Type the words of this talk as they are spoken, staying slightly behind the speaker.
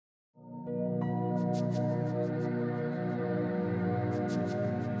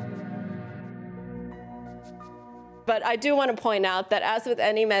But I do want to point out that as with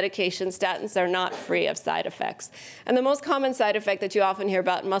any medication, statins are not free of side effects. And the most common side effect that you often hear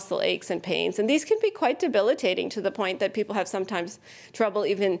about, muscle aches and pains. And these can be quite debilitating to the point that people have sometimes trouble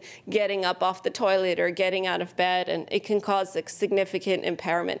even getting up off the toilet or getting out of bed. And it can cause a significant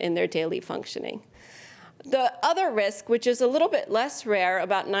impairment in their daily functioning. The other risk, which is a little bit less rare,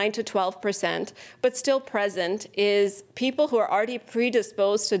 about 9 to 12%, but still present, is people who are already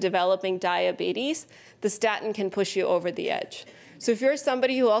predisposed to developing diabetes. The statin can push you over the edge. So if you're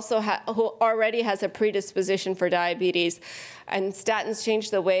somebody who already has a predisposition for diabetes, and statins change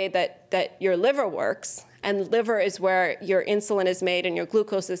the way that your liver works, and liver is where your insulin is made and your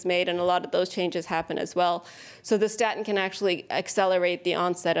glucose is made, and a lot of those changes happen as well. So the statin can actually accelerate the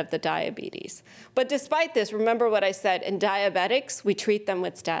onset of the diabetes. But despite this, remember what I said, in diabetics, we treat them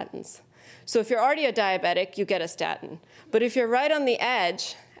with statins. So if you're already a diabetic, you get a statin. But if you're right on the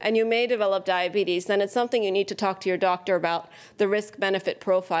edge, and you may develop diabetes, then it's something you need to talk to your doctor about, the risk-benefit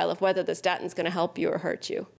profile of whether the statin is going to help you or hurt you.